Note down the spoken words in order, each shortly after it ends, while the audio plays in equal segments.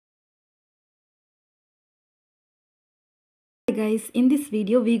Hi guys, in this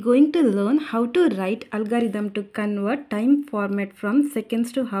video we are going to learn how to write algorithm to convert time format from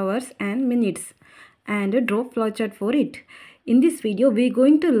seconds to hours and minutes and draw flowchart for it. In this video we are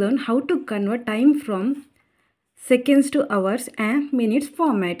going to learn how to convert time from seconds to hours and minutes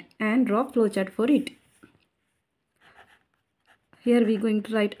format and draw flowchart for it. Here we are going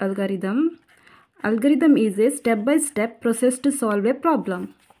to write algorithm. Algorithm is a step-by-step process to solve a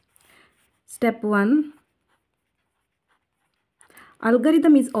problem. Step 1.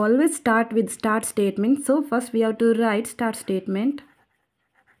 Algorithm is always start with start statement. So first we have to write start statement.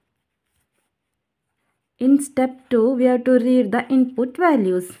 In step 2 we have to read the input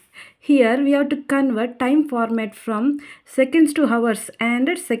values. Here we have to convert time format from seconds to hours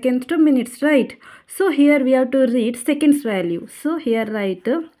and seconds to minutes, right? So here we have to read seconds value. So here write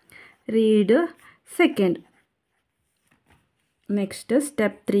read second. Next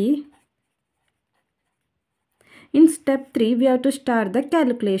step 3. In step 3, we have to start the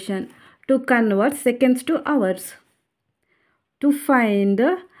calculation to convert seconds to hours. To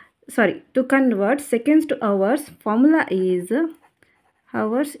convert seconds to hours, formula is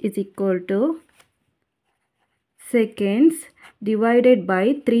hours is equal to seconds divided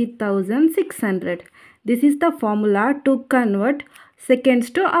by 3600. This is the formula to convert seconds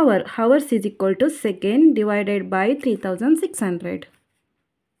to hour. Hours is equal to second divided by 3600.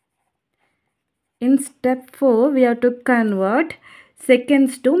 In step 4, we have to convert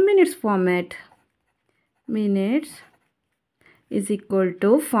seconds to minutes format. Minutes is equal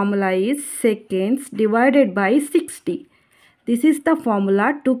to, formula is seconds divided by 60. This is the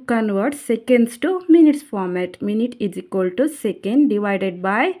formula to convert seconds to minutes format. Minute is equal to second divided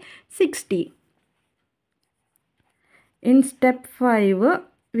by 60. In step 5,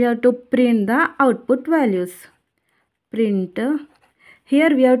 we have to print the output values. Print.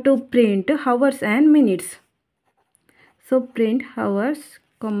 Here we have to print hours and minutes. So print hours,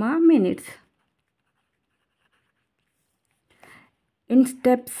 minutes. In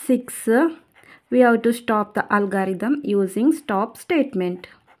step 6, we have to stop the algorithm using stop statement.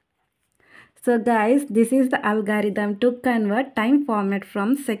 So guys, this is the algorithm to convert time format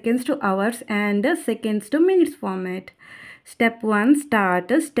from seconds to hours and seconds to minutes format. Step 1,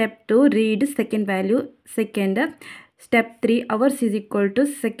 start. Step 2, read second value, second. Step 3, hours is equal to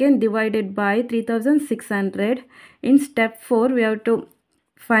second divided by 3600. In step 4, we have to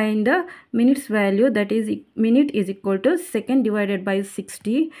find minutes value, that is minute is equal to second divided by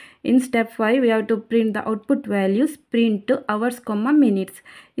 60. In step 5, we have to print the output values, print hours, minutes.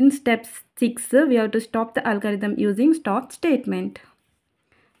 In step 6, we have to stop the algorithm using stop statement.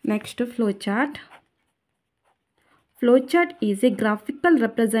 Next, flowchart. Flowchart is a graphical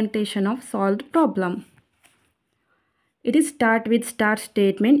representation of solved problem. It is start with start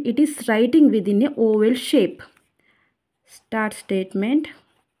statement. It is writing within a oval shape. Start statement.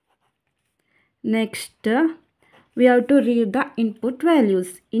 Next, we have to read the input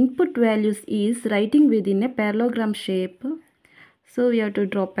values. Input values is writing within a parallelogram shape. So we have to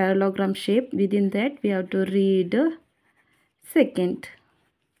draw parallelogram shape. Within that we have to read second.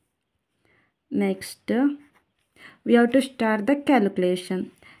 Next, we have to start the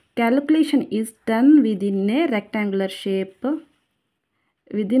calculation. Calculation is done within a rectangular shape.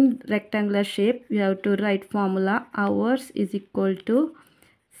 Within rectangular shape, we have to write formula hours is equal to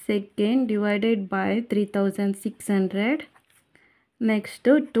second divided by 3600. Next,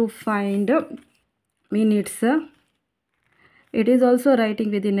 to find minutes, it is also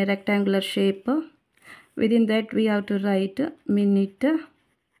writing within a rectangular shape. Within that we have to write minute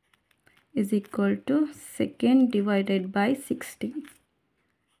is equal to second divided by 60.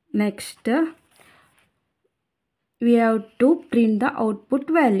 Next, we have to print the output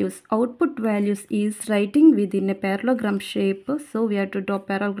values. Output values is writing within a parallelogram shape. So we have to draw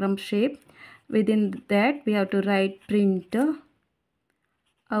parallelogram shape. Within that we have to write print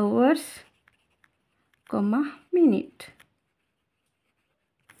hours, minute.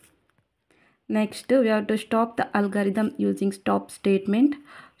 Next, we have to stop the algorithm using stop statement.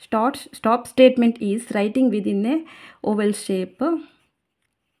 Stop statement is writing within a oval shape.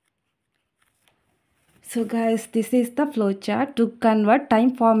 So guys, this is the flowchart to convert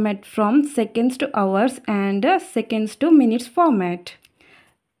time format from seconds to hours and seconds to minutes format.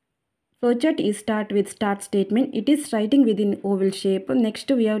 Flowchart is start with start statement. It is writing within oval shape.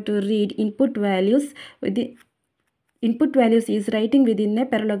 Next, we have to read input values. With the input values is writing within a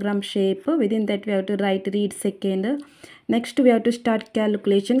parallelogram shape. Within that we have to write read second. Next, we have to start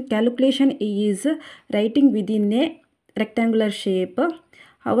calculation. Calculation is writing within a rectangular shape.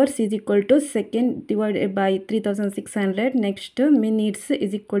 Hours is equal to second divided by 3600. Next, minutes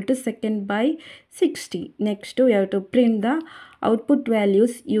is equal to second by 60. Next, we have to print the output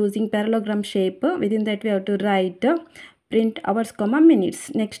values using parallelogram shape. Within that, we have to write print hours comma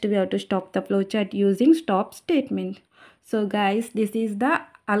minutes. Next, we have to stop the flowchart using stop statement. So guys, this is the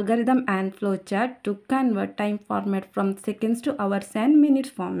algorithm and flowchart to convert time format from seconds to hours and minutes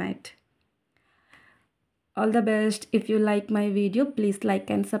format. All the best. If you like my video, please like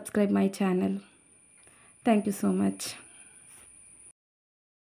and subscribe my channel. Thank you so much.